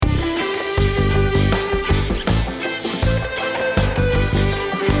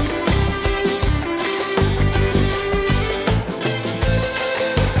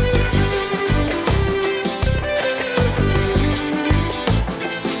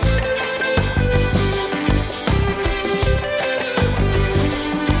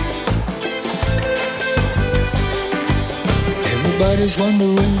Everybody's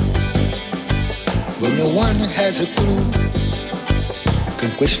wondering, but no one has a clue. Can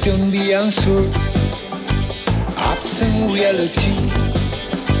question the answer. Absent reality,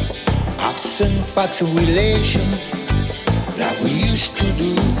 absent facts and relations that we used to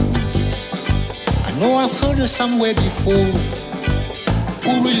do. I know I've heard it somewhere before.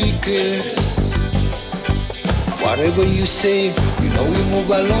 Who really cares? Whatever you say, you know we move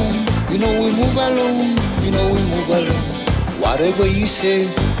along. You know we move along. You know we move along. Whatever you say,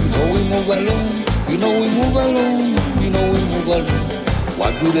 you know we move along. You know we move along. You know we move along.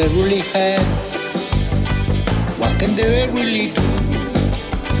 What do they really have? What can they really do?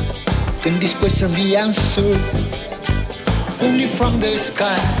 Can this question be answered? Only from the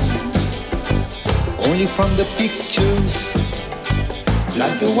sky, only from the pictures,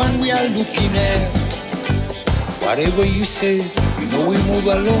 like the one we are looking at. Whatever you say, you know we move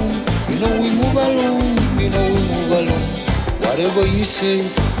along. You know we move along. You know we move along. Whatever you say,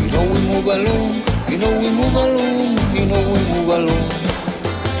 you know we move along. You know we move along. You know we move along.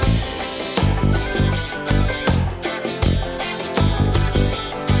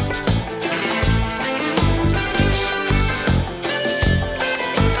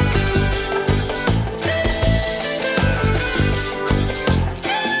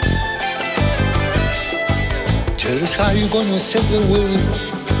 Tell us how you gonna save the world.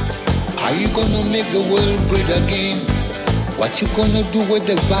 How you gonna make the world great again? What you gonna do with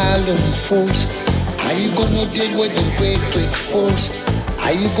the violent force? How you gonna deal with the rhetoric force? How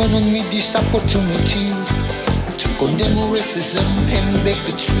you gonna meet this opportunity to condemn racism and beg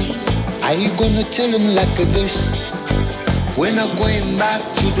the truth? How you gonna tell them like this? We're not going back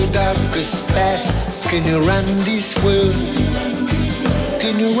to the darkest past. Can you run this world?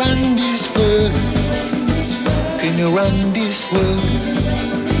 Can you run this world? Can you run this world?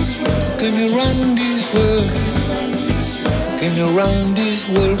 Can you run this world? Can you run this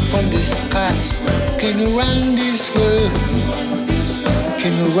world from the sky? Can you run this world?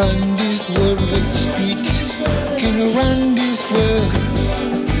 Can you run this world with speed? Can you run this world?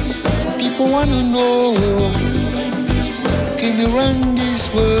 People wanna know. Can you run this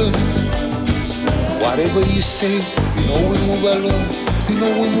world? Whatever you say, you know we move along. You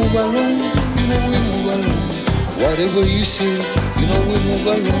know we move along. You know we move along. Whatever you say, you know we move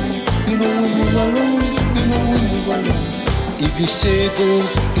along. You know we move along. You know we move along. If you say go,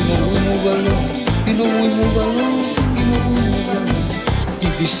 you know we move along. You know we move along. You know we move along.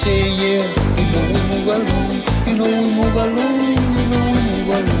 If you say yeah, you know we move along. You know we move along. You know we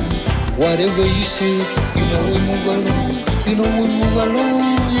move along. Whatever you say, you know we move along. You know we move along.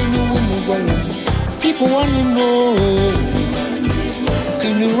 You know we move along. People wanna know,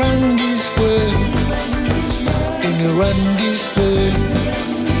 can you run this world? Can you run this world?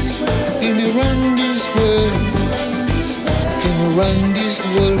 Can you run this world? Can you run this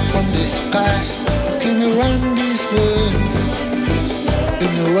world from the sky? Can you run this world?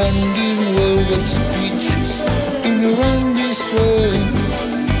 Can you run this world with speed? Can you run this world?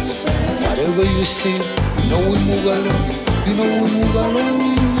 Whatever you say, you know we move along. You know we move along.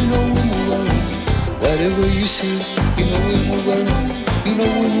 You know we move along. Whatever you say, you know we move along. You know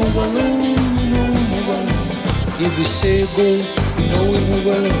we move along. You know we move along. If you say go, you know we move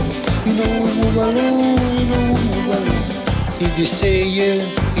along. You know we move along. You know we move along. If you say yeah,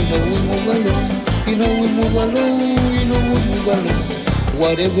 you know we move along. You know we move along. You know we move along.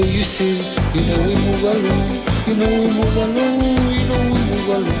 Whatever you say, you know we move along. You know we move along. You know we move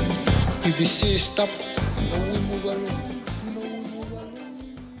along. If you say stop, you know we move along.